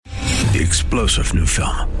The explosive new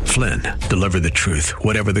film, Flynn, deliver the truth,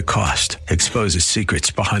 whatever the cost, exposes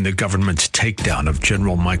secrets behind the government's takedown of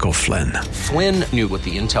General Michael Flynn. Flynn knew what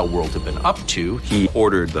the intel world had been up to. He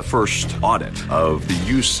ordered the first audit of the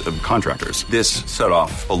use of contractors. This set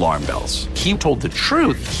off alarm bells. He told the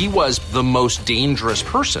truth. He was the most dangerous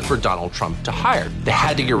person for Donald Trump to hire. They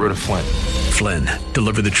had to get rid of Flynn. Flynn,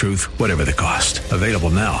 deliver the truth, whatever the cost. Available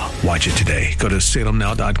now. Watch it today. Go to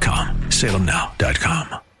salemnow.com.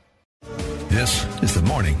 salemnow.com. This is the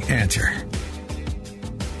Morning Answer.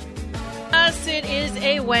 It is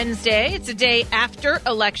a Wednesday. It's a day after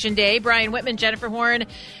Election Day. Brian Whitman, Jennifer Horn,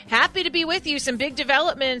 happy to be with you. Some big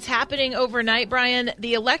developments happening overnight. Brian,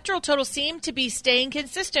 the electoral total seemed to be staying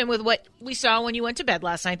consistent with what we saw when you went to bed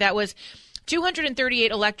last night. That was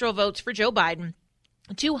 238 electoral votes for Joe Biden,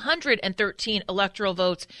 213 electoral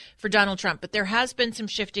votes for Donald Trump. But there has been some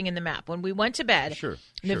shifting in the map. When we went to bed,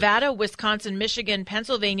 Nevada, Wisconsin, Michigan,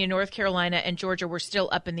 Pennsylvania, North Carolina, and Georgia were still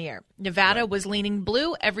up in the air. Nevada was leaning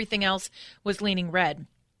blue. Everything else was leaning red.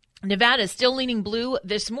 Nevada is still leaning blue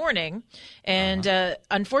this morning. And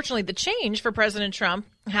unfortunately, the change for President Trump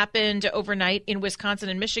happened overnight in Wisconsin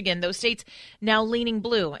and Michigan. Those states now leaning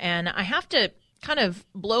blue. And I have to kind of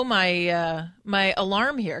blow my my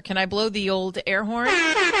alarm here. Can I blow the old air horn?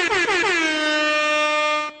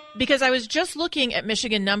 Because I was just looking at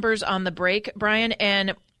Michigan numbers on the break, Brian,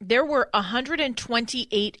 and there were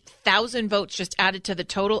 128,000 votes just added to the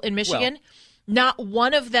total in Michigan. Well, not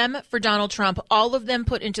one of them for Donald Trump, all of them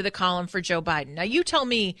put into the column for Joe Biden. Now, you tell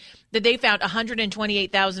me that they found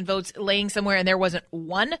 128,000 votes laying somewhere and there wasn't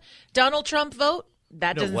one Donald Trump vote?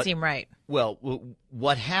 That doesn't seem right. Well,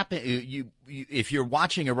 what happened? If you're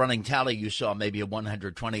watching a running tally, you saw maybe a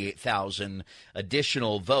 128,000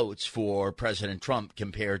 additional votes for President Trump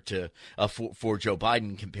compared to for Joe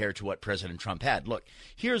Biden compared to what President Trump had. Look,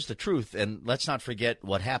 here's the truth, and let's not forget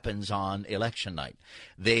what happens on election night.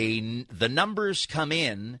 The numbers come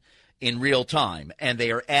in real time, and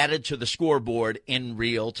they are added to the scoreboard in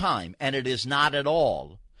real time, and it is not at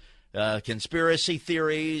all. Conspiracy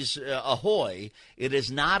theories, ahoy, it is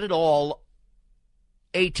not at all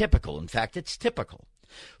atypical. In fact, it's typical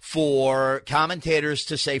for commentators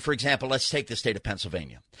to say, for example, let's take the state of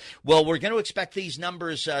Pennsylvania. Well, we're going to expect these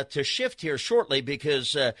numbers to shift here shortly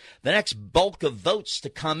because the next bulk of votes to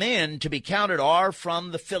come in to be counted are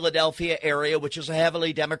from the Philadelphia area, which is a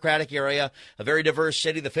heavily Democratic area, a very diverse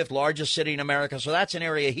city, the fifth largest city in America. So that's an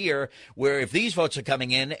area here where if these votes are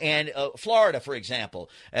coming in, and Florida, for example,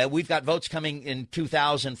 we've got votes coming in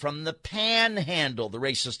 2000 from the Panhandle. The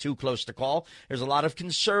race is too close to call. There's a lot of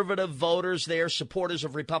conservative voters there, supporters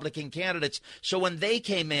of Republican candidates. So when they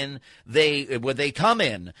came in, when they come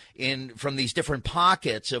in from these different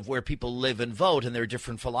pockets of where people live and vote and their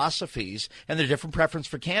different philosophies and their different preference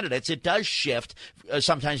for candidates, it does shift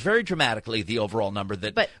sometimes very dramatically the overall number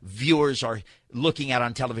that viewers are looking at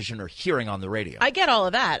on television or hearing on the radio. I get all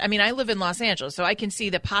of that. I mean, I live in Los Angeles, so I can see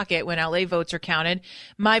the pocket when LA votes are counted.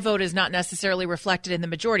 My vote is not necessarily reflected in the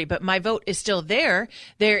majority, but my vote is still there.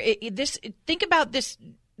 Think about this.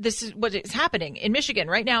 This is what is happening in Michigan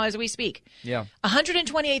right now as we speak. Yeah.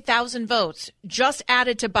 128,000 votes just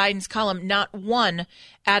added to Biden's column, not one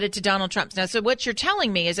added to Donald Trump's. Now, so what you're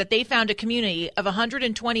telling me is that they found a community of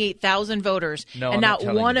 128,000 voters and not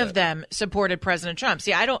one of them supported President Trump.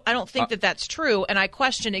 See, I don't think that that's true, and I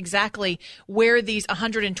question exactly where these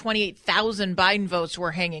 128,000 Biden votes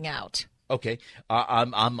were hanging out. Okay.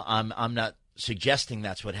 I'm not suggesting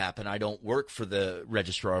that's what happened. I don't work for the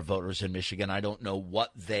Registrar of Voters in Michigan. I don't know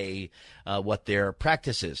what their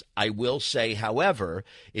practice is. I will say, however,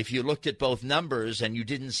 if you looked at both numbers and you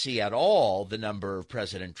didn't see at all the number of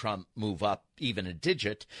President Trump move up even a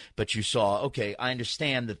digit, but you saw, okay, I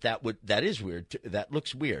understand that is weird. That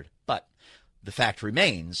looks weird, but the fact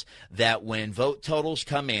remains that when vote totals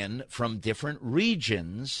come in from different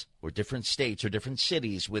regions or different states or different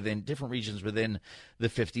cities within different regions within the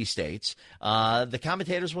 50 states, the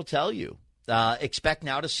commentators will tell you, expect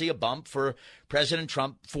now to see a bump for President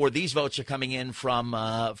Trump, for these votes are coming in from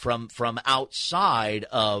outside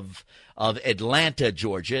of Atlanta,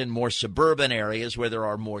 Georgia, and more suburban areas where there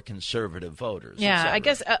are more conservative voters. Yeah, I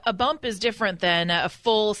guess a bump is different than a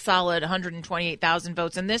full, solid 128,000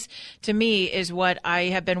 votes. And this, to me, is what I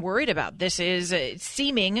have been worried about. This is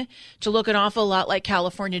seeming to look an awful lot like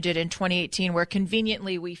California did in 2018, where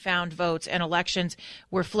conveniently we found votes and elections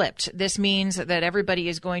were flipped. This means that everybody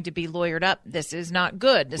is going to be lawyered up. This is not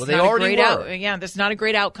good. This is not a great this is not a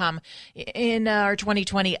great outcome in our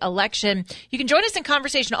 2020 election. You can join us in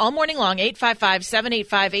conversation all morning long along,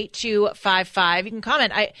 855-785-8255. You can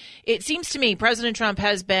comment. It seems to me President Trump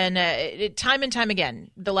has been, time and time again,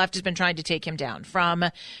 the left has been trying to take him down, from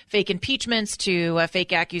fake impeachments to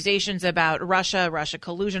fake accusations about Russia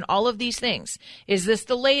collusion, all of these things. Is this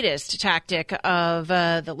the latest tactic of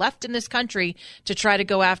the left in this country to try to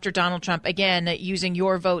go after Donald Trump again, using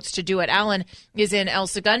your votes to do it? Alan is in El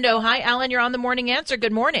Segundo. Hi, Alan. You're on the Morning Answer.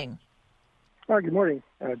 Good morning. Good morning,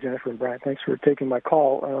 Jennifer and Brian. Thanks for taking my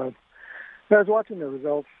call. I was watching the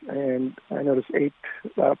results, and I noticed 8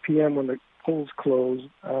 p.m. when the polls closed,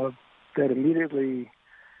 that immediately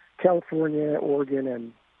California, Oregon,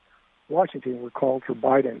 and Washington were called for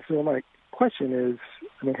Biden. So my question is,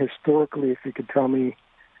 historically, if you could tell me,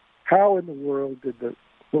 how in the world did the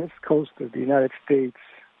west coast of the United States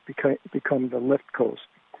become the left coast?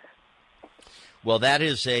 Well, that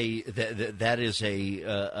is a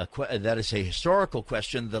historical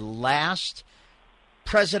question. The last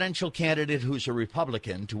presidential candidate who's a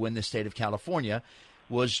Republican to win the state of California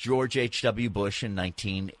was George H.W. Bush in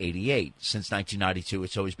 1988. Since 1992,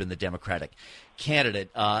 it's always been the Democratic candidate.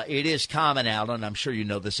 It is common, Alan, I'm sure you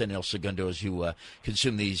know this in El Segundo as you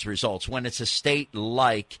consume these results, when it's a state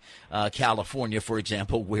like California, for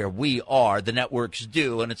example, where we are, the networks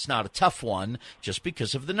do, and it's not a tough one just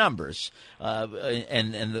because of the numbers,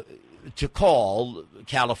 to call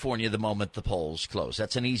California the moment the polls close.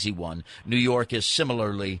 That's an easy one. New York is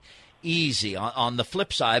similarly easy. On the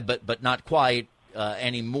flip side, but not quite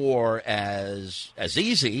anymore as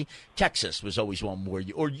easy. Texas was always one where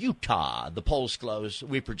or Utah, the polls close.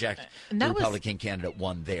 We project the Republican candidate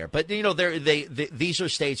won there. But these are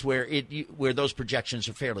states where those projections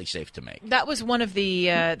are fairly safe to make. That was one of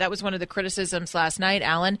the criticisms last night,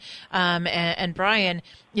 Alan, and Brian,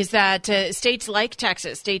 is that states like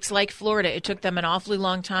Texas, states like Florida, it took them an awfully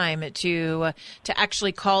long time to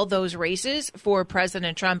actually call those races for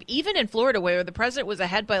President Trump. Even in Florida, where the president was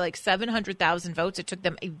ahead by like 700,000 votes, it took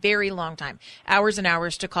them a very long time, hours and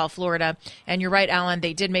hours, to call Florida. And you're right, Alan,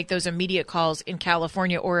 they did make those immediate calls in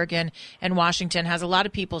California, Oregon, and Washington. Has a lot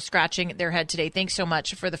of people scratching their head today. Thanks so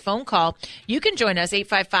much for the phone call. You can join us,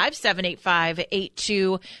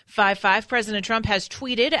 855-785-8255. President Trump has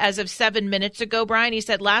tweeted as of 7 minutes ago, Brian. He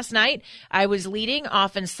said, last night, I was leading,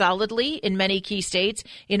 often solidly, in many key states.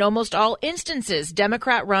 In almost all instances,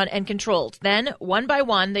 Democrat-run and controlled. Then, one by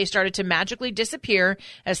one, they started to magically disappear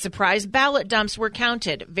as surprise ballot dumps were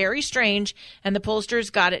counted. Very strange, and the pollsters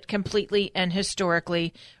got it completely and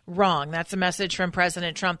historically wrong. That's a message from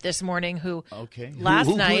President Trump this morning, who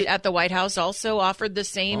last night at the White House also offered the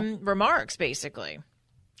same remarks, basically,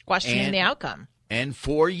 questioning the outcome. And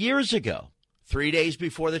 4 years ago, 3 days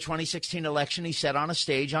before the 2016 election, he said on a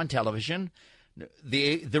stage on television,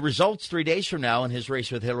 the results 3 days from now in his race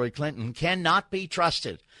with Hillary Clinton cannot be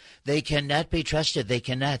trusted. They cannot be trusted. They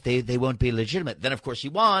cannot. They won't be legitimate. Then, of course, he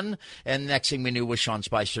won. And next thing we knew was Sean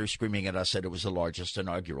Spicer screaming at us that it was the largest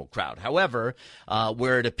inaugural crowd. However,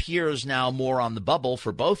 where it appears now more on the bubble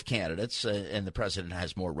for both candidates, and the president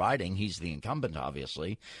has more riding, he's the incumbent,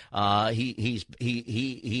 obviously.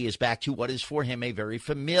 He is back to what is for him a very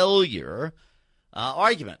familiar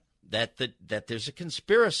argument that there's a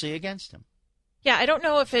conspiracy against him. Yeah, I don't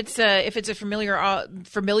know if it's a familiar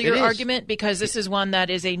argument, because this is one that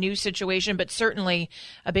is a new situation, but certainly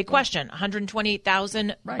a big question.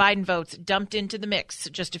 128,000 Biden votes dumped into the mix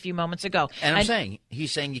just a few moments ago. And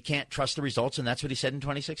he's saying you can't trust the results, and that's what he said in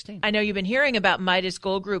 2016. I know you've been hearing about Midas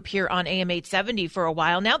Gold Group here on AM 870 for a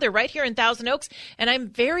while now. They're right here in Thousand Oaks, and I'm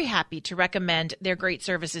very happy to recommend their great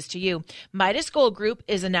services to you. Midas Gold Group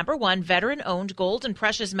is a #1 veteran-owned gold and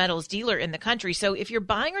precious metals dealer in the country. So if you're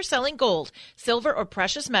buying or selling gold, silver, or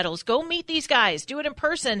precious metals, go meet these guys. Do it in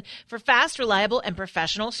person for fast, reliable, and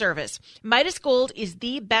professional service. Midas Gold is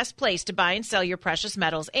the best place to buy and sell your precious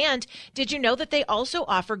metals. And did you know that they also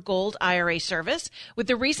offer gold IRA service? With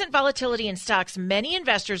the recent volatility in stocks, many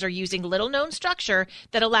investors are using little-known structure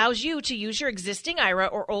that allows you to use your existing IRA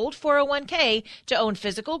or old 401k to own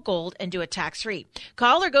physical gold and do it tax-free.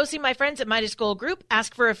 Call or go see my friends at Midas Gold Group.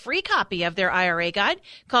 Ask for a free copy of their IRA guide.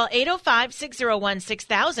 Call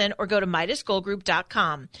 805-601-6000 or go to MidasGoldGroup.com.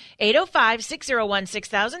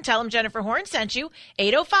 805-601-6000. Tell them Jennifer Horn sent you.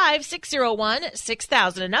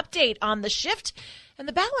 805-601-6000. An update on the shift and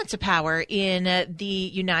the balance of power in the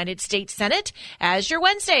United States Senate as your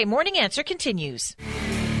Wednesday Morning Answer continues.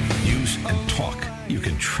 News and talk you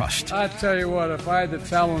can trust. I tell you what, if I had the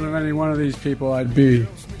talent of any one of these people, I'd be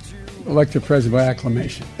elected president by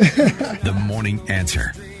acclamation. The Morning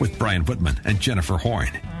Answer with Brian Whitman and Jennifer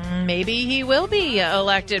Horn. Maybe he will be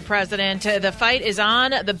elected president. The fight is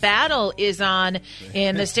on. The battle is on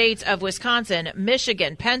in the states of Wisconsin,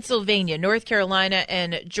 Michigan, Pennsylvania, North Carolina,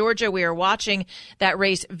 and Georgia. We are watching that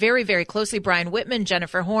race very, very closely. Brian Whitman,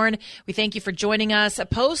 Jennifer Horn, we thank you for joining us.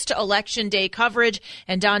 Post-election day coverage.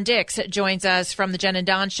 And Don Dix joins us from the Jen and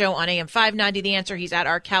Don Show on AM 590. The Answer. He's at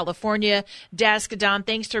our California desk. Don,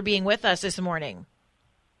 thanks for being with us this morning.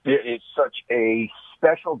 It's such a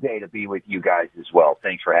special day to be with you guys as well.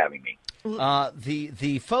 Thanks for having me.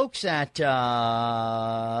 The folks at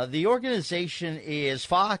the organization is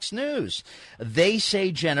Fox News. They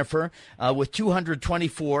say, Jennifer, with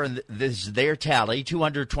 224, and this is their tally,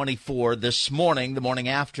 224 this morning, the morning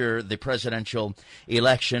after the presidential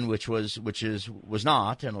election, which was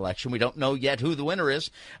not an election. We don't know yet who the winner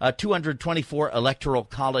is. 224 electoral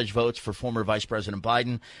college votes for former Vice President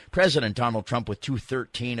Biden. President Donald Trump with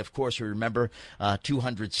 213. Of course, we remember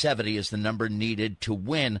 270 is the number needed to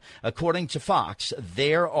win. According to Fox,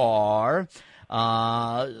 there are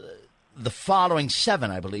the following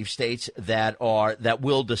 7, I believe, states that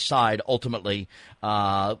will decide ultimately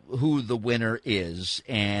who the winner is,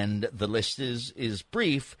 and the list is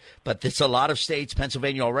brief, but it's a lot of states.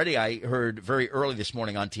 Pennsylvania already, I heard very early this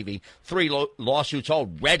morning on TV, 3 lawsuits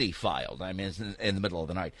already filed. I mean, it's in the middle of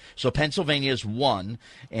the night. So Pennsylvania is 1,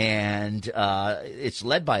 and it's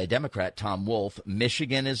led by a Democrat, Tom Wolf.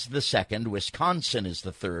 Michigan is the 2nd. Wisconsin is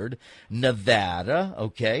the 3rd. Nevada,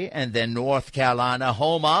 okay, and then North Carolina,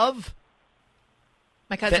 home of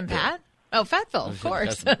my cousin Pat? Oh, Fayetteville, of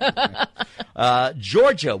course.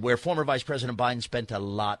 Georgia, where former Vice President Biden spent a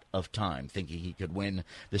lot of time thinking he could win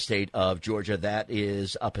the state of Georgia. That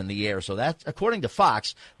is up in the air. So that's, according to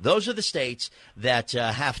Fox, those are the states that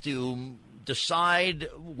have to decide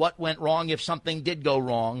what went wrong if something did go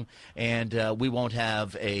wrong. And we won't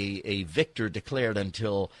have a victor declared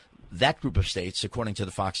until that group of states, according to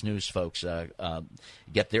the Fox News folks,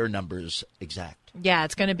 get their numbers exact. Yeah,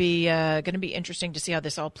 it's going to be interesting to see how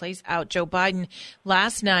this all plays out. Joe Biden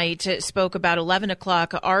last night spoke about 11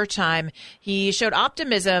 o'clock our time. He showed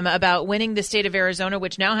optimism about winning the state of Arizona,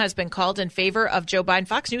 which now has been called in favor of Joe Biden.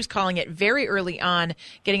 Fox News calling it very early on,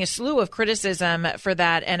 getting a slew of criticism for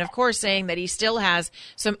that, and of course saying that he still has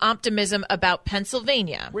some optimism about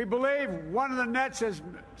Pennsylvania. We believe one of the nets has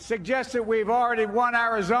suggested we've already won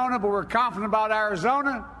Arizona, but we're confident about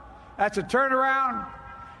Arizona. That's a turnaround.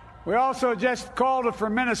 We also just called it for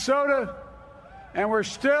Minnesota, and we're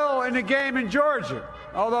still in the game in Georgia,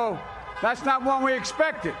 although that's not one we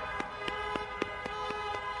expected.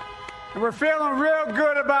 And we're feeling real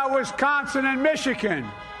good about Wisconsin and Michigan.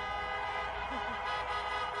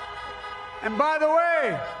 And by the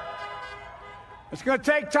way, it's going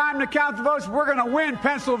to take time to count the votes. We're going to win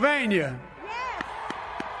Pennsylvania.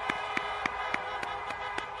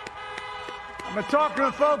 I've been talking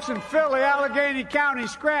to folks in Philly, Allegheny County,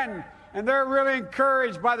 Scranton, and they're really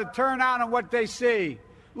encouraged by the turnout and what they see.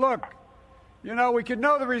 Look, you know, we could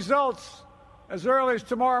know the results as early as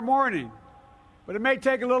tomorrow morning, but it may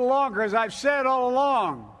take a little longer. As I've said all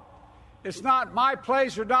along, it's not my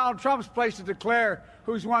place or Donald Trump's place to declare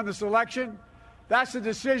who's won this election. That's the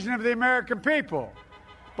decision of the American people.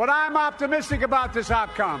 But I'm optimistic about this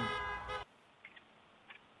outcome.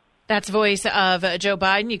 That's the voice of Joe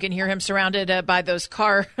Biden. You can hear him surrounded by those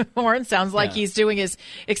car horns. Sounds like he's doing his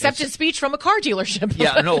acceptance speech from a car dealership.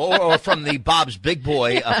 Yeah, no, or from the Bob's Big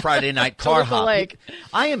Boy Friday night car hop.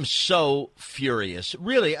 I am so furious,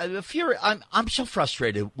 really. I'm so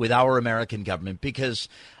frustrated with our American government because,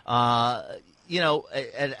 you know,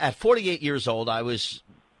 at 48 years old, I was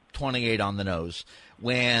 28 on the nose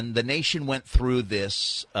when the nation went through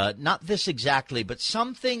this, not this exactly, but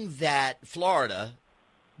something that Florida,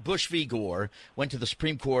 Bush v. Gore, went to the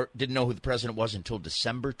Supreme Court, didn't know who the president was until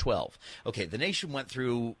December 12th. Okay, the nation went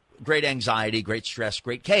through great anxiety, great stress,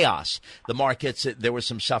 great chaos. The markets, there was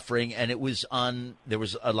some suffering, and there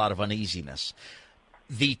was a lot of uneasiness.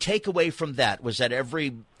 The takeaway from that was that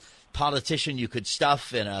every politician you could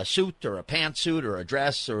stuff in a suit or a pantsuit or a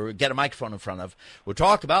dress or get a microphone in front of would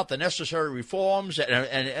talk about the necessary reforms,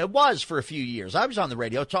 and it was for a few years. I was on the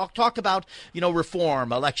radio, talk about, you know,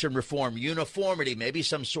 reform, election reform, uniformity, maybe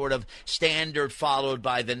some sort of standard followed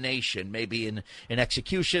by the nation, maybe in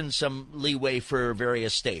execution, some leeway for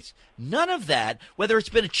various states. None of that, whether it's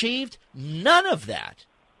been achieved, none of that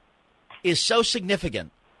is so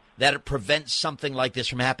significant that it prevents something like this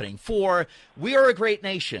from happening. For we are a great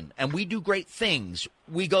nation, and we do great things.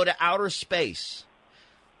 We go to outer space.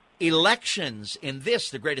 Elections in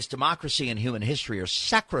this, the greatest democracy in human history, are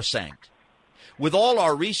sacrosanct. with all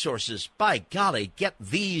our resources, by golly, get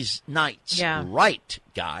these nights right,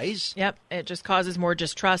 guys. Yep, it just causes more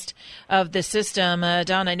distrust of the system.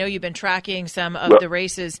 Don, I know you've been tracking some of the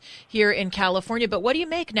races here in California, but what do you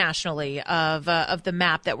make nationally of the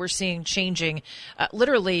map that we're seeing changing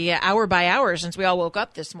literally hour by hour since we all woke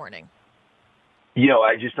up this morning?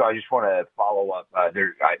 I just want to follow up. I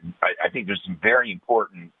think there's some very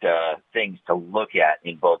important things to look at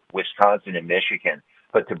in both Wisconsin and Michigan.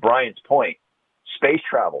 But to Brian's point, space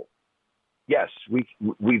travel. Yes,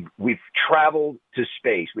 we've traveled to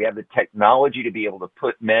space. We have the technology to be able to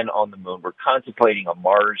put men on the moon. We're contemplating a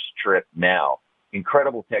Mars trip now.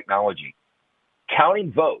 Incredible technology.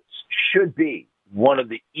 Counting votes should be one of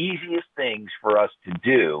the easiest things for us to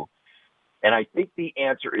do. And I think the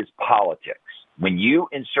answer is politics. When you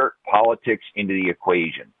insert politics into the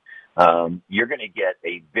equation, you're going to get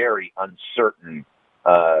a very uncertain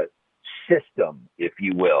system, if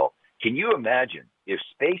you will. Can you imagine if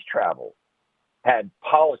space travel had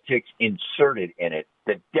politics inserted in it,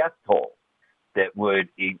 the death toll that would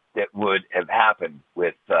have happened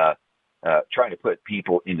with trying to put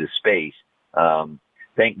people into space?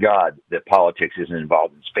 Thank God that politics isn't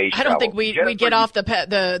involved in space travel. I don't think we'd get off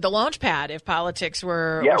the launch pad if politics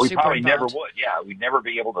were we super probably involved. never would. Yeah, we'd never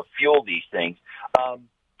be able to fuel these things.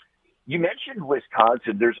 You mentioned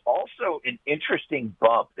Wisconsin. There's also an interesting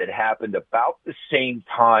bump that happened about the same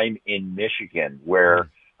time in Michigan where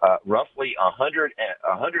roughly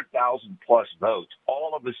 100,000 plus votes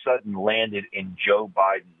all of a sudden landed in Joe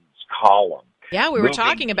Biden's column. Yeah, we were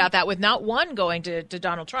talking about that with not one going to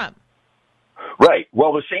Donald Trump. Right.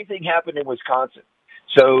 Well, the same thing happened in Wisconsin.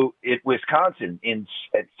 So Wisconsin,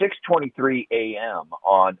 at 6:23 a.m.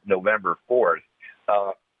 on November 4th,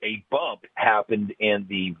 a bump happened in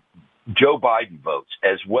the Joe Biden votes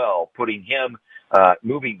as well, putting him,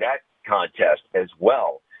 moving that contest as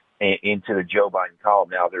well into the Joe Biden column.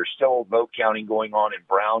 Now, there's still vote counting going on in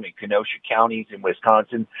Brown and Kenosha counties in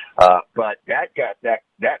Wisconsin, but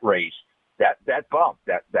that race, that bump,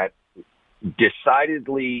 that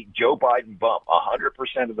decidedly Joe Biden bump,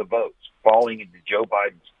 100% of the votes falling into Joe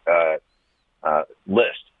Biden's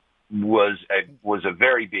list was a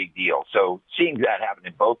very big deal. So seeing that happen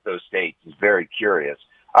in both those states is very curious.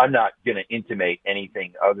 I'm not going to intimate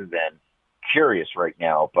anything other than curious right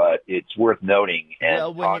now, but it's worth noting and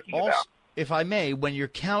talking about. If I may, when you're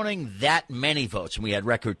counting that many votes, and we had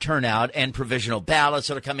record turnout and provisional ballots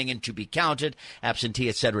that are coming in to be counted, absentee,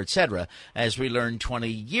 et cetera, as we learned 20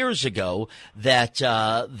 years ago, that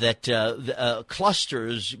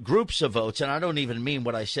clusters, groups of votes, and I don't even mean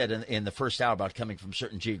what I said in the first hour about coming from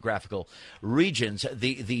certain geographical regions.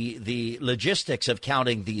 The logistics of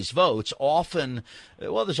counting these votes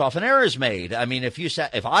there's often errors made. I mean,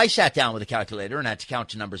 if I sat down with a calculator and had to count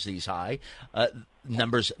to numbers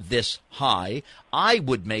this high, I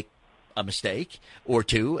would make a mistake or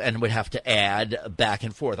two and would have to add back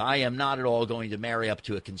and forth. I am not at all going to marry up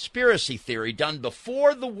to a conspiracy theory done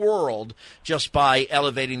before the world just by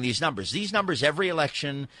elevating these numbers. These numbers, every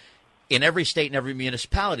election, in every state and every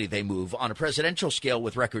municipality, they move. On a presidential scale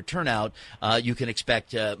with record turnout, you can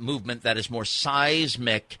expect movement that is more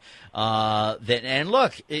seismic. And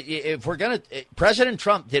look, if we're going to, President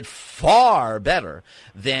Trump did far better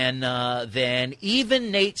than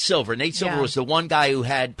even Nate Silver. Nate Silver was the one guy who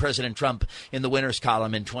had President Trump in the winners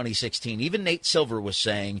column in 2016. Even Nate Silver was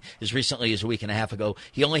saying as recently as a week and a half ago,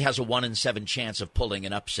 he only has a 1 in 7 chance of pulling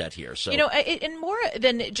an upset here. So, and more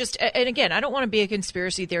than just, and again, I don't want to be a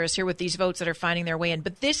conspiracy theorist here with these votes that are finding their way in,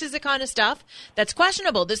 but this is the kind of stuff that's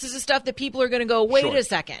questionable. This is the stuff that people are going to go, wait a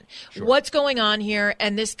second, what's going on here?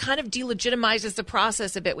 And this kind of delegitimizes the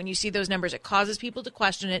process a bit when you see those numbers. It causes people to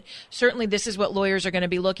question it. Certainly, this is what lawyers are going to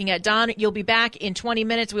be looking at. Don, you'll be back in 20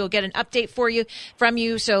 minutes. We'll get an update from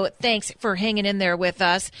you. So thanks for hanging in there with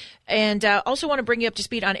us. And also want to bring you up to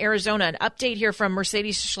speed on Arizona. An update here from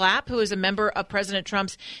Mercedes Schlapp, who is a member of President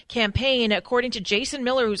Trump's campaign. According to Jason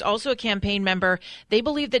Miller, who's also a campaign member, they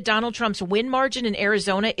believe that Donald Trump's win margin in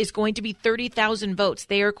Arizona is going to be 30,000 votes.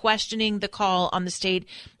 They are questioning the call on the state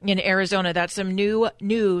in Arizona. That's some new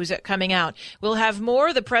news coming out. We'll have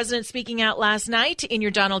more. The president speaking out last night in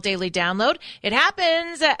your Donald Daily Download. It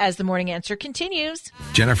happens as the Morning Answer continues.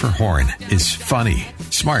 Jennifer Horn is funny,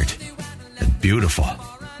 smart, and beautiful.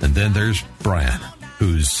 And then there's Brian,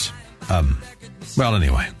 who's,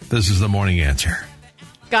 anyway, this is the Morning Answer.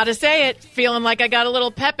 Gotta say it. Feeling like I got a little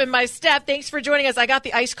pep in my step. Thanks for joining us. I got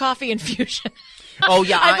the iced coffee infusion. Oh,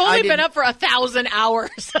 yeah. I've only been up for 1,000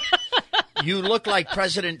 hours. You look like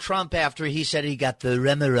President Trump after he said he got the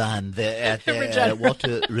Remeron at the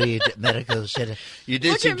Walter Reed Medical Center. You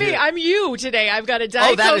did. Look at me. I'm you today. I've got a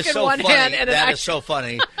Diet Coke in one hand. And that is so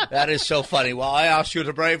funny. That is so funny. Well, I ask you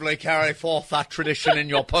to bravely carry forth that tradition in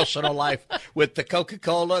your personal life with the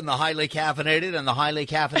Coca-Cola and the highly caffeinated and the highly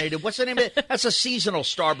caffeinated. What's the name of it? That's a seasonal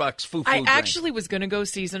Starbucks food drink. I actually was going to go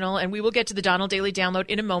seasonal, and we will get to the Donald Daily Download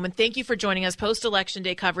in a moment. Thank you for joining us post-Election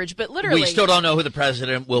day coverage. But literally, we still don't know who the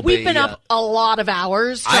president will be. We've been up a lot of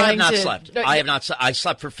hours. I have not slept. I have not. I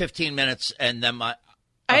slept for 15 minutes, and then I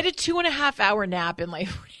had a 2.5-hour nap in like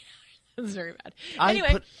 40 hours. It was very bad. Anyway.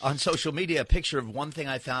 I put on social media a picture of one thing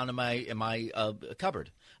I found in my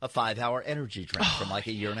cupboard. A 5-hour energy drink from like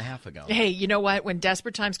a year and a half ago. Hey, you know what? When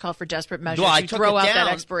desperate times call for desperate measures, you throw out that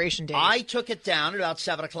expiration date. I took it down at about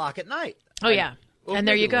 7 o'clock at night. Oh, yeah. And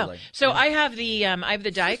there you go. So I have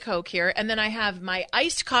the Diet Coke here, and then I have my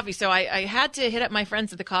iced coffee. So I had to hit up my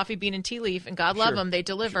friends at the Coffee Bean and Tea Leaf, and God love them, they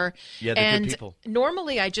deliver. Yeah, they're good people.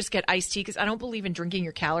 Normally I just get iced tea because I don't believe in drinking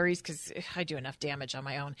your calories because I do enough damage on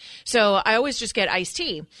my own. So I always just get iced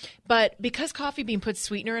tea. But because Coffee Bean puts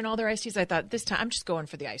sweetener in all their iced teas, I thought this time I'm just going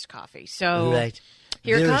for the iced coffee. So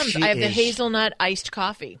here it comes. I have the hazelnut iced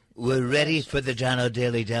coffee. We're ready for the Donald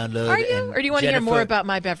Daily Download. Are you? Or do you want to hear more about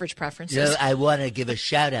my beverage preferences? No, I want to give a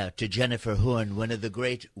shout-out to Jennifer Horn, one of the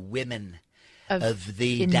great women of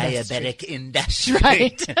the diabetic industry.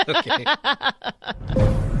 Right. Okay.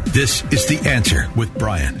 This is The Answer with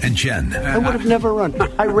Brian and Jen. I would have never run.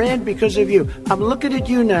 I ran because of you. I'm looking at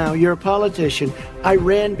you now. You're a politician. I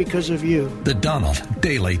ran because of you. The Donald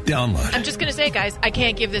Daily Download. I'm just going to say, guys, I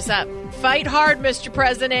can't give this up. Fight hard, Mr.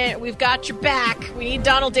 President. We've got your back. We need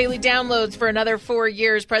Donald Daily Downloads for another 4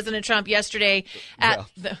 years. President Trump yesterday at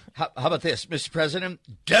How about this, Mr. President?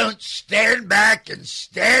 Don't stand back and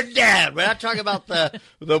stand down. We're not talking about the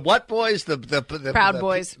what boys? The Proud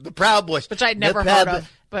Boys. The Proud Boys. Which I'd never heard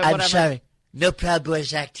of. But I'm whatever. sorry. No Proud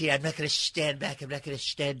Boys act here. I'm not going to stand back. I'm not going to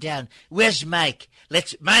stand down. Where's Mike?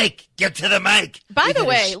 Mike, get to the mic. By the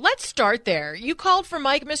way, let's start there. You called for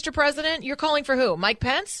Mike, Mr. President. You're calling for who? Mike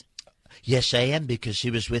Pence? Yes, I am, because he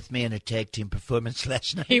was with me in a tag team performance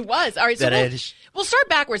last night. He was. All right, so we'll start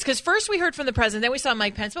backwards, because first we heard from the president, then we saw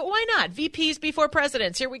Mike Pence. But why not? VPs before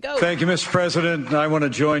presidents. Here we go. Thank you, Mr. President. I want to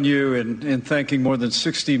join you in thanking more than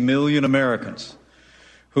 60 million Americans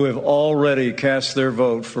who have already cast their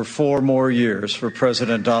vote for 4 more years for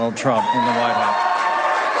President Donald Trump in the White House.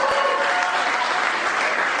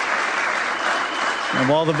 And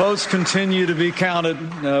while the votes continue to be counted,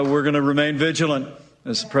 we're going to remain vigilant,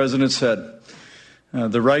 as the President said.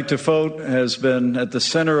 The right to vote has been at the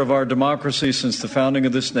center of our democracy since the founding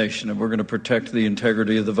of this nation, and we're going to protect the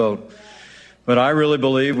integrity of the vote. But I really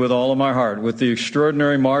believe with all of my heart, with the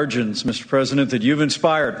extraordinary margins, Mr. President, that you've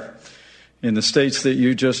inspired in the states that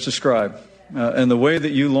you just described, and the way that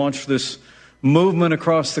you launched this movement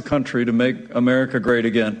across the country to make America great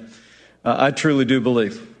again, I truly do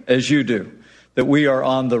believe, as you do, that we are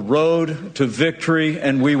on the road to victory,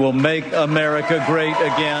 and we will make America great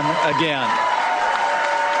again.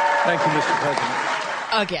 Thank you, Mr. President.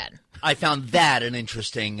 Again. I found that an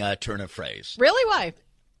interesting turn of phrase. Really? Why?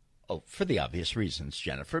 Oh, for the obvious reasons,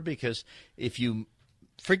 Jennifer, because if you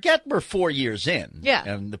forget we're 4 years in,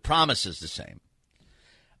 and the promise is the same,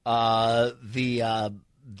 the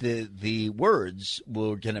words,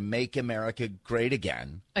 we're going to make America great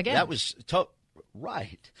again. That was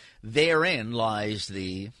right. Therein lies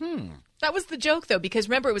the That was the joke, though, because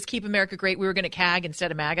remember, it was Keep America Great. We were going to CAG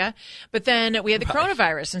instead of MAGA. But then we had the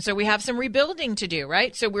coronavirus, and so we have some rebuilding to do,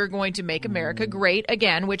 right? So we're going to make America great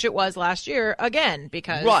again, which it was last year again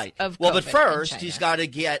because of COVID. Well, but first, he's got to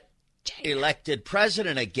get elected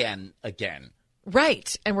president again.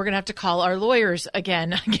 Right. And we're going to have to call our lawyers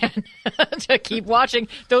again to keep watching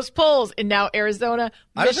those polls in now Arizona,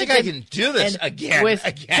 I don't think I can do this again.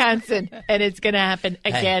 Wisconsin. And it's going to happen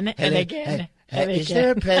again and again. Is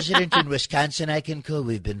there a president in Wisconsin I can call?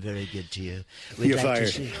 We've been very good to you. We'd like to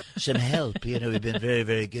see some help. You know, we've been very,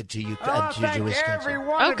 very good to you. Thank Wisconsin. every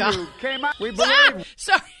one of you came out. We believe.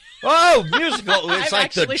 Sorry. Oh, musical. It's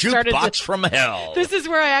like the actually jukebox from hell. This is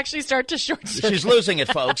where I actually start to short circuit. She's losing it,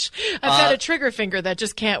 folks. I've got a trigger finger that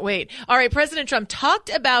just can't wait. All right, President Trump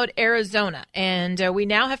talked about Arizona, and we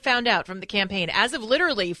now have found out from the campaign, as of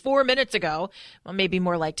literally 4 minutes ago, well, maybe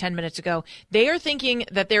more like 10 minutes ago, they are thinking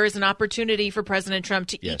that there is an opportunity for President Trump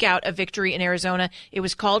to eke out a victory in Arizona. It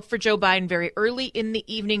was called for Joe Biden very early in the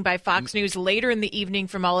evening by Fox News, later in the evening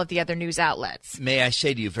from all of the other news outlets. May I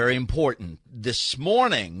say to you, very important, this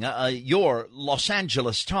morning, your Los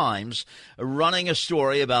Angeles Times running a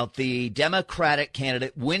story about the Democratic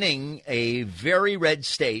candidate winning a very red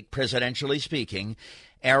state, presidentially speaking,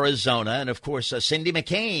 Arizona. And, of course, Cindy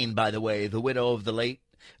McCain, by the way, the widow of the late,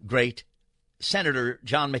 great Senator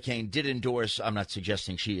John McCain, did endorse. I'm not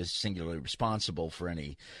suggesting she is singularly responsible for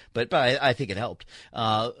any, but I think it helped.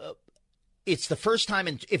 It's the first time,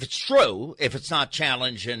 if it's true, if it's not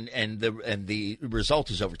challenged and the result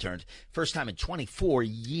is overturned, first time in 24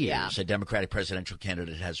 years a Democratic presidential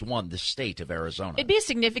candidate has won the state of Arizona. It'd be a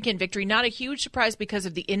significant victory, not a huge surprise because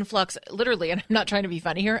of the influx, literally, and I'm not trying to be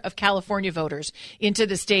funny here, of California voters into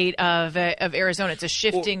the state of Arizona. It's a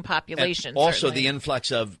shifting population. Also, certainly. the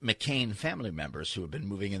influx of McCain family members who have been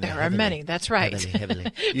moving in there. There are many. That's right.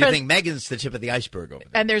 Heavily. You think Meghan's the tip of the iceberg over there?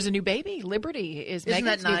 And there's a new baby. Liberty is Isn't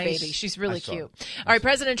Meghan's that nice? new baby. She's really cute. All right,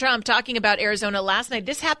 President Trump talking about Arizona last night.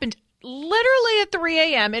 This happened literally at 3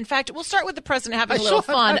 a.m. In fact, we'll start with the president having a little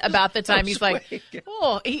fun about the time. He's like,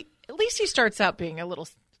 at least he starts out being a little,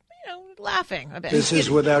 laughing a bit. This is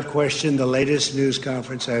without question the latest news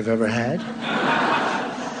conference I've ever had.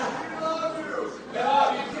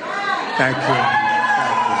 Thank you.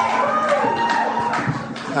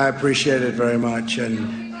 I appreciate it very much.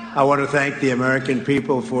 And I want to thank the American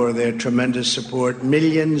people for their tremendous support.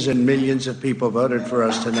 Millions and millions of people voted for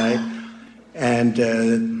us tonight. And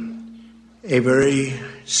a very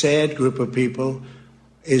sad group of people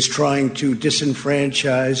is trying to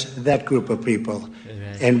disenfranchise that group of people.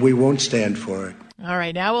 And we won't stand for it. All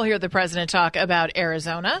right, now we'll hear the president talk about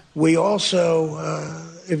Arizona. We also,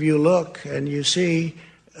 if you look and you see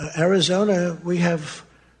Arizona, we have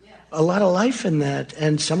a lot of life in that.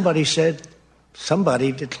 And somebody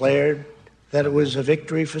declared that it was a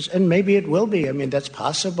victory and maybe it will be. I mean, that's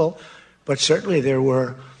possible. But certainly there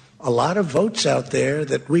were a lot of votes out there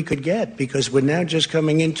that we could get because we're now just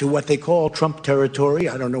coming into what they call Trump territory.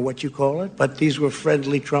 I don't know what you call it, but these were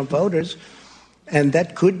friendly Trump voters. And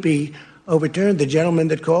that could be overturned. The gentleman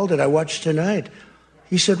that called it, I watched tonight,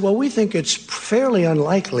 he said, well, we think it's fairly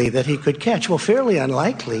unlikely that he could catch. Well, fairly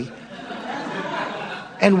unlikely.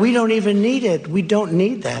 And we don't even need it. We don't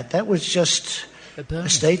need that. That was just a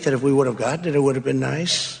state that if we would have gotten it, it would have been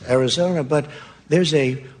nice, Arizona. But there's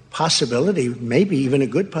a possibility, maybe even a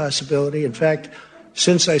good possibility. In fact,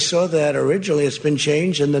 since I saw that originally, it's been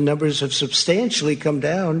changed and the numbers have substantially come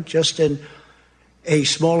down just in a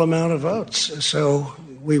small amount of votes. So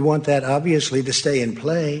we want that obviously to stay in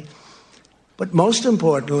play. But most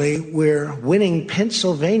importantly, we're winning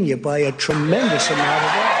Pennsylvania by a tremendous amount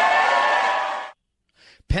of votes.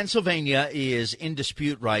 Pennsylvania is in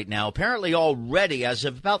dispute right now. Apparently already, as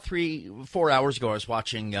of about 3-4 hours ago, I was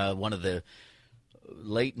watching one of the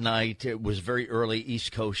late night, it was very early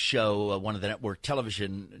East Coast show, one of the network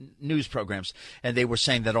television news programs, and they were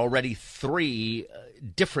saying that already 3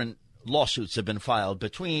 different lawsuits have been filed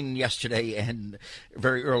between yesterday and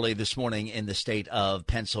very early this morning in the state of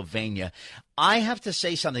Pennsylvania. I have to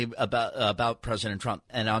say something about President Trump,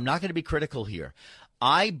 and I'm not going to be critical here.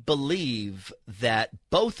 I believe that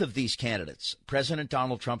both of these candidates, President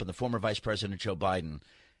Donald Trump and the former Vice President Joe Biden,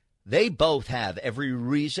 they both have every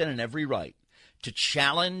reason and every right to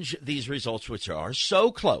challenge these results, which are so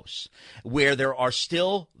close, where there are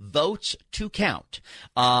still votes to count.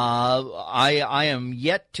 I am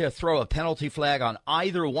yet to throw a penalty flag on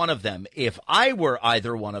either one of them. If I were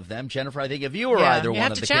either one of them, Jennifer, I think if you were either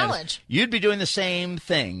one of the candidates, you'd be doing the same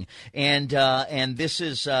thing. And this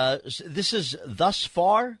is thus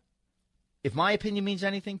far, if my opinion means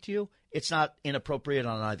anything to you, it's not inappropriate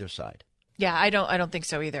on either side. Yeah, I don't think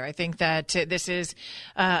so either. I think that this is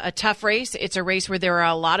a tough race. It's a race where there are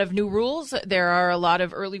a lot of new rules. There are a lot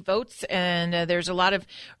of early votes, and there's a lot of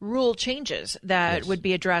rule changes that would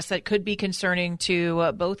be addressed that could be concerning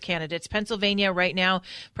to both candidates. Pennsylvania right now,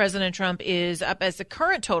 President Trump is up as the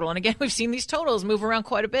current total. And again, we've seen these totals move around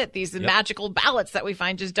quite a bit, these magical ballots that we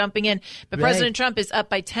find just dumping in. But President Trump is up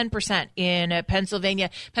by 10% in Pennsylvania.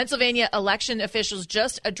 Pennsylvania election officials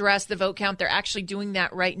just addressed the vote count. They're actually doing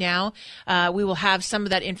that right now. We will have some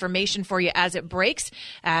of that information for you as it breaks,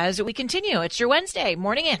 as we continue. It's your Wednesday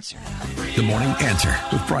Morning Answer. The Morning Answer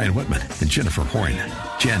with Brian Whitman and Jennifer Horn.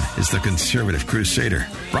 Jen is the conservative crusader.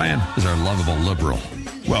 Brian is our lovable liberal.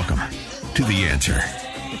 Welcome to The Answer.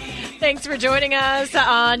 Thanks for joining us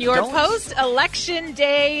on your post-election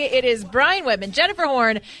day. It is Brian Whitman, Jennifer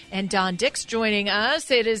Horn, and Don Dix joining us.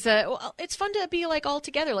 It is it's fun to be like all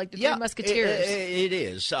together, like the Three Musketeers. It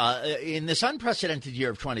is. In this unprecedented year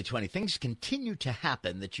of 2020, things continue to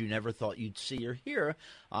happen that you never thought you'd see or hear.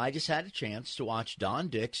 I just had a chance to watch Don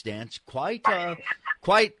Dix dance quite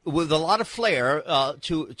quite with a lot of flair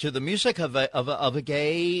to the music of a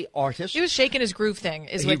gay artist. He was shaking his groove thing,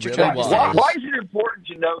 is what you're really trying to say. Why is it important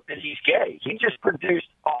to note that he's gay? He just produced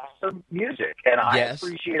awesome music, and I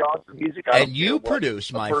appreciate awesome music. And you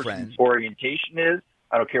produce, my friend. Orientation is.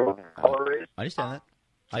 I don't care what the color is. I understand that.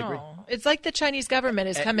 I agree. It's like the Chinese government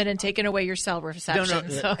has come in and taken away your cell reception.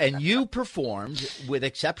 No. And you performed with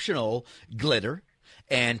exceptional glitter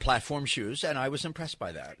and platform shoes, and I was impressed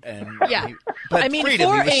by that. And I mean,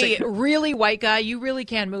 for a really white guy, you really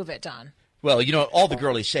can move it, Don. Well, all the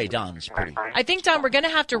girlies say Don's pretty. I think, Don, we're going to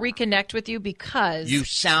have to reconnect with you because you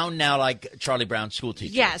sound now like Charlie Brown's school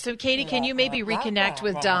teacher. Yeah, so Katie, can you maybe reconnect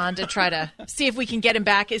with Don to try to see if we can get him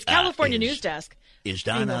back? His California News Desk. Is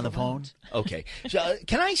Don on the phone? Okay. So,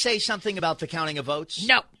 can I say something about the counting of votes?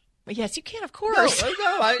 No. Yes, you can, of course.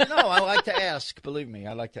 I like to ask. Believe me,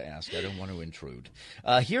 I like to ask. I don't want to intrude.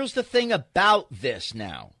 Here's the thing about this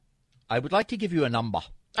now. I would like to give you a number.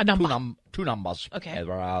 A number. Two numbers. Okay.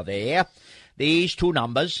 There. These two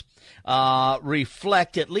numbers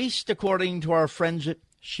reflect, at least according to our friends at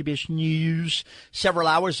CBS News several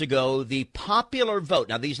hours ago, the popular vote.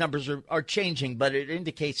 Now, these numbers are changing, but it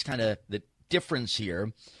indicates kind of the difference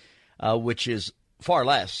here, which is far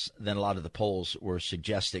less than a lot of the polls were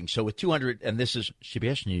suggesting. So with 200, and this is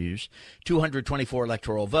CBS News, 224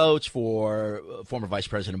 electoral votes for former Vice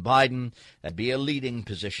President Biden, that'd be a leading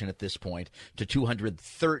position at this point, to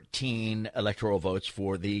 213 electoral votes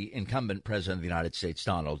for the incumbent President of the United States,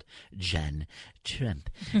 Donald John Trump.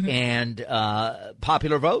 And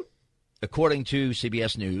popular vote, according to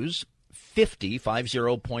CBS News,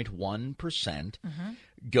 50.1%.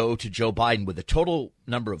 Go to Joe Biden with the total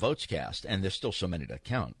number of votes cast, and there's still so many to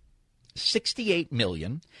count.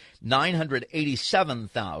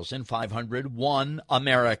 68,987,501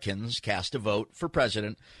 Americans cast a vote for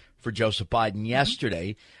president for Joseph Biden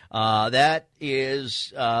yesterday. That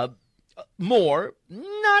is more,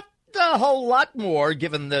 not a whole lot more,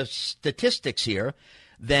 given the statistics here,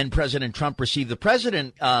 than President Trump received. The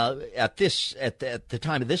president, at the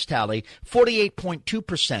time of this tally,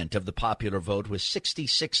 48.2% of the popular vote was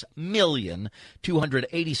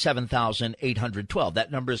 66,287,812.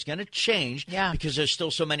 That number is going to change because there's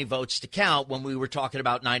still so many votes to count when we were talking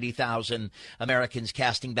about 90,000 Americans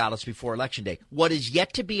casting ballots before Election Day. What is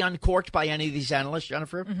yet to be uncorked by any of these analysts,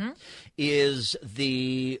 Jennifer, is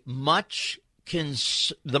the much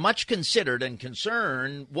considered and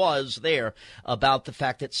concern was there about the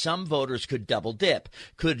fact that some voters could double dip,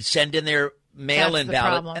 could send in their mail-in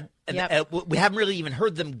ballot. We haven't really even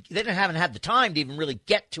heard them. They haven't had the time to even really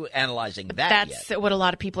get to analyzing that That's yet. what a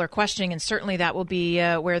lot of people are questioning, and certainly that will be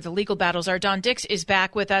where the legal battles are. Don Dix is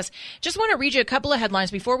back with us. Just want to read you a couple of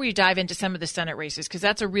headlines before we dive into some of the Senate races, because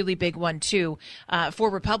that's a really big one, too, for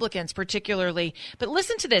Republicans particularly. But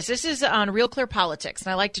listen to this. This is on Real Clear Politics,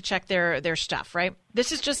 and I like to check their stuff, right?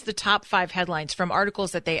 This is just the top 5 headlines from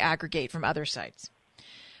articles that they aggregate from other sites.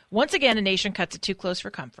 Once again, a nation cuts it too close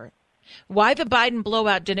for comfort. Why the Biden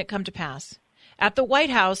blowout didn't come to pass. At the White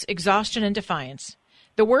House, exhaustion and defiance.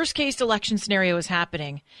 The worst-case election scenario is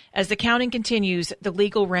happening. As the counting continues, the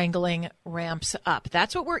legal wrangling ramps up.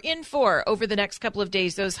 That's what we're in for over the next couple of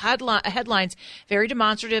days. Those headlines, very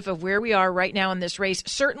demonstrative of where we are right now in this race.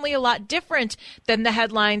 Certainly a lot different than the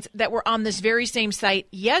headlines that were on this very same site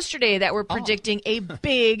yesterday that were predicting a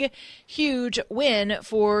big, huge win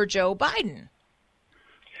for Joe Biden.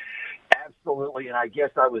 Absolutely, and I guess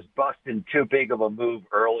I was busting too big of a move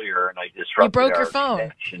earlier, and I disrupted. You broke your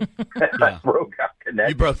phone. I broke our connection.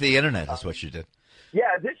 You broke the internet. That's what you did.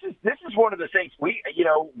 Yeah, this is one of the things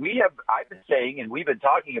I've been saying, and we've been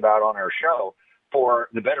talking about on our show for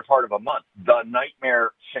the better part of a month. The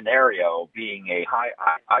nightmare scenario being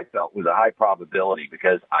I felt was a high probability,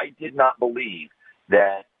 because I did not believe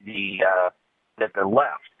that the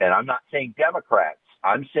left, and I'm not saying Democrats,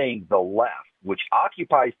 I'm saying the left, which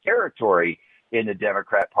occupies territory in the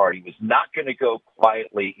Democrat Party, was not going to go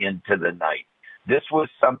quietly into the night. This was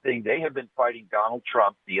something they have been fighting Donald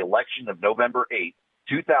Trump, the election of November 8th,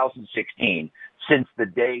 2016, since the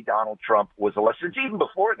day Donald Trump was elected. Even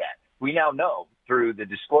before that, we now know through the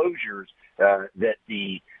disclosures that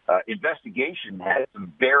the investigation had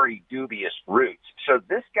some very dubious roots. So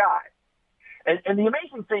this guy, and the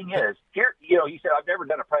amazing thing is, here, he said, I've never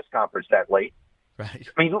done a press conference that late. Right.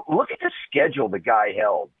 I mean, look at the schedule the guy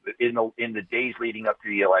held in the days leading up to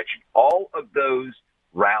the election. All of those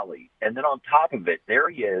rallies. And then on top of it, there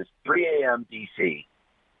he is, 3 a.m. D.C.,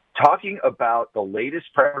 talking about the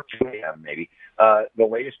latest press, 2 a.m. maybe, the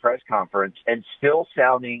latest press conference, and still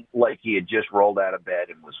sounding like he had just rolled out of bed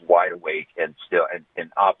and was wide awake and still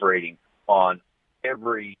and operating on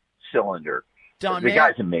every cylinder. Don, the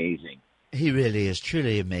guy's amazing. He really is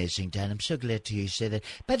truly amazing, Don. I'm so glad to hear you say that.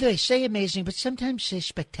 By the way, say amazing, but sometimes say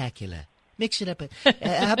spectacular. Mix it up.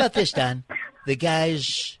 How about this, Don? The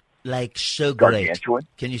guy's like so great. Gargantuan?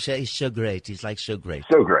 Can you say he's so great? He's like so great.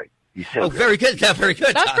 So great. He's so good. Very good. Yeah, very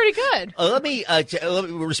good. That's pretty good. Let me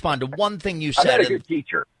respond to one thing you I'm said. not a good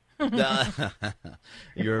teacher.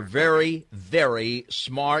 You're a very, very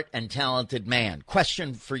smart and talented man.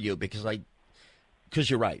 Question for you, because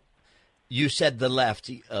you're right. You said the left.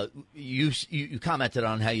 You commented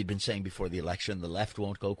on how you'd been saying before the election, the left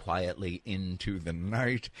won't go quietly into the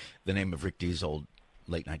night. The name of Rick D's old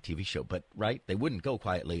late night TV show, but right, they wouldn't go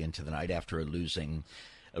quietly into the night after losing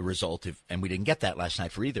a result, and we didn't get that last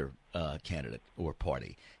night for either candidate or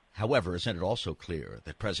party. However, isn't it also clear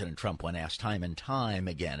that President Trump, when asked time and time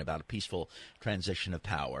again about a peaceful transition of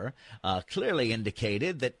power, clearly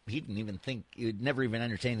indicated that he didn't even think, he'd never even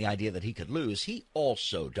entertained the idea that he could lose. He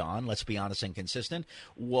also, Don, let's be honest and consistent,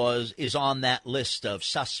 is on that list of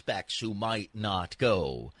suspects who might not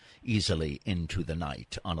go easily into the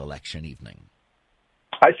night on election evening.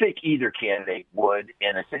 I think either candidate would,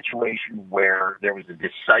 in a situation where there was a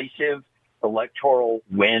decisive electoral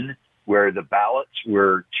win, where the ballots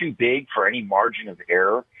were too big for any margin of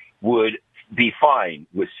error, would be fine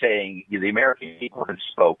with saying the American people have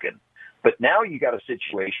spoken. But now you got a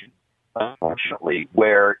situation, unfortunately,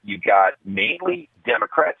 where you got mainly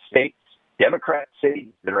Democrat states, Democrat cities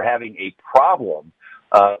that are having a problem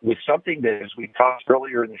with something that, as we talked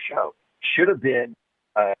earlier in the show, should have been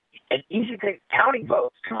an easy thing, counting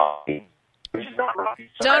votes. Which is not rocket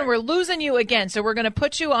science. Don, we're losing you again, so we're going to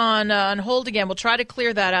put you on hold again. We'll try to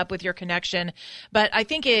clear that up with your connection. But I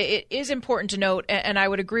think it is important to note, and I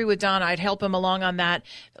would agree with Don, I'd help him along on that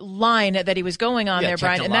line that he was going on there,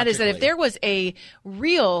 Brian, and that is that if there was a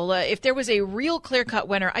real clear-cut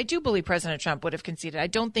winner, I do believe President Trump would have conceded. I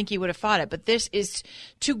don't think he would have fought it, but this is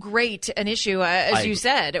too great an issue, as you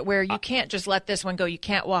said, where you can't just let this one go. You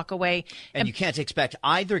can't walk away. And you can't expect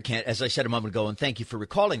either candidate, as I said a moment ago, and thank you for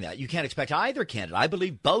recalling that, you can't expect either candidate. I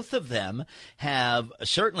believe both of them have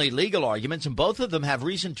certainly legal arguments, and both of them have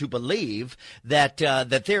reason to believe that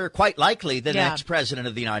that they're quite likely the next president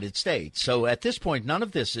of the United States. So at this point, none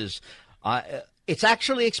of this is it's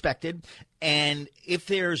actually expected. And if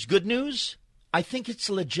there's good news, I think it's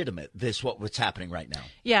legitimate, what's happening right now.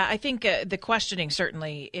 Yeah, I think the questioning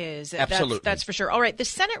certainly is. Absolutely. That's for sure. All right, the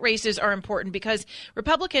Senate races are important because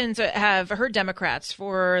Republicans have heard Democrats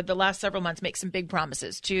for the last several months make some big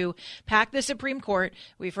promises to pack the Supreme Court.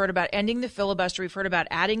 We've heard about ending the filibuster. We've heard about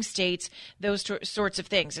adding states, those sorts of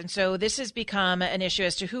things. And so this has become an issue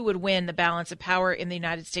as to who would win the balance of power in the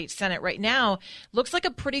United States Senate. Right now, looks like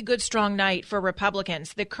a pretty good, strong night for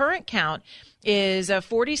Republicans. The current count is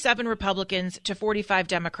 47 Republicans to 45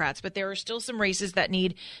 Democrats, but there are still some races that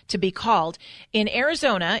need to be called. In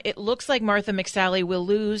Arizona, it looks like Martha McSally will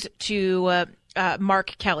lose to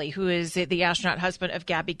Mark Kelly, who is the astronaut husband of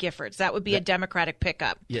Gabby Giffords. That would be a Democratic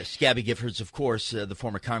pickup. Yes, Gabby Giffords, of course, the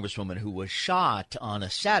former congresswoman who was shot on a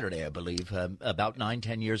Saturday, I believe, about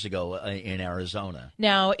 9-10 years ago in Arizona.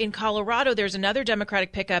 Now, in Colorado, there's another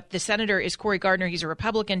Democratic pickup. The senator is Cory Gardner. He's a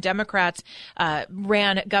Republican. Democrats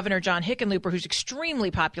ran Governor John Hickenlooper, who's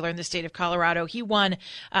extremely popular in the state of Colorado. He won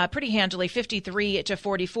pretty handily, 53 to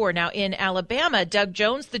 44. Now, in Alabama, Doug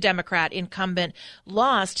Jones, the Democrat incumbent,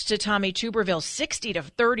 lost to Tommy Tuberville, 60 to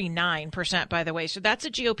 39%, by the way. So that's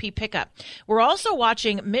a GOP pickup. We're also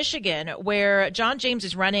watching Michigan, where John James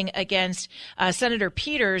is running against Senator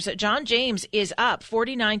Peters. John James is up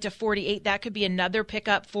 49 to 48. That could be another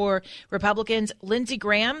pickup for Republicans. Lindsey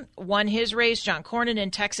Graham won his race. John Cornyn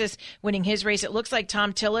in Texas winning his race. It looks like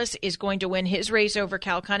Tom Tillis is going to win his race over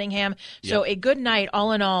Cal Cunningham. So a good night,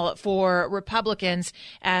 all in all, for Republicans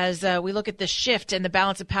as we look at the shift and the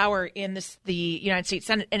balance of power in the United States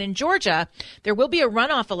Senate. And in Georgia, there will be a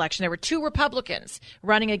runoff election. There were two Republicans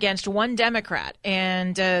running against one Democrat,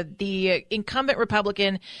 and the incumbent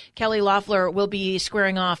Republican, Kelly Loeffler, will be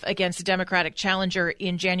squaring off against the Democratic challenger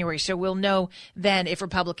in January. So we'll know then if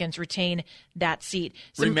Republicans retain that seat.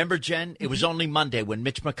 So, remember, Jen, it was only Monday when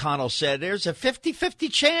Mitch McConnell said there's a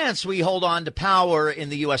 50-50 chance we hold on to power in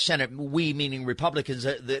the U.S. Senate. We, meaning Republicans,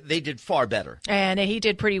 they did far better. And he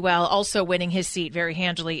did pretty well, also winning his seat very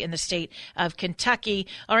handily in the state of Kentucky.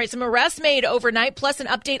 All right, some arrests made overnight, plus an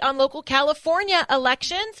update on local California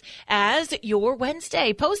elections as your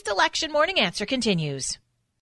Wednesday post-election morning answer continues.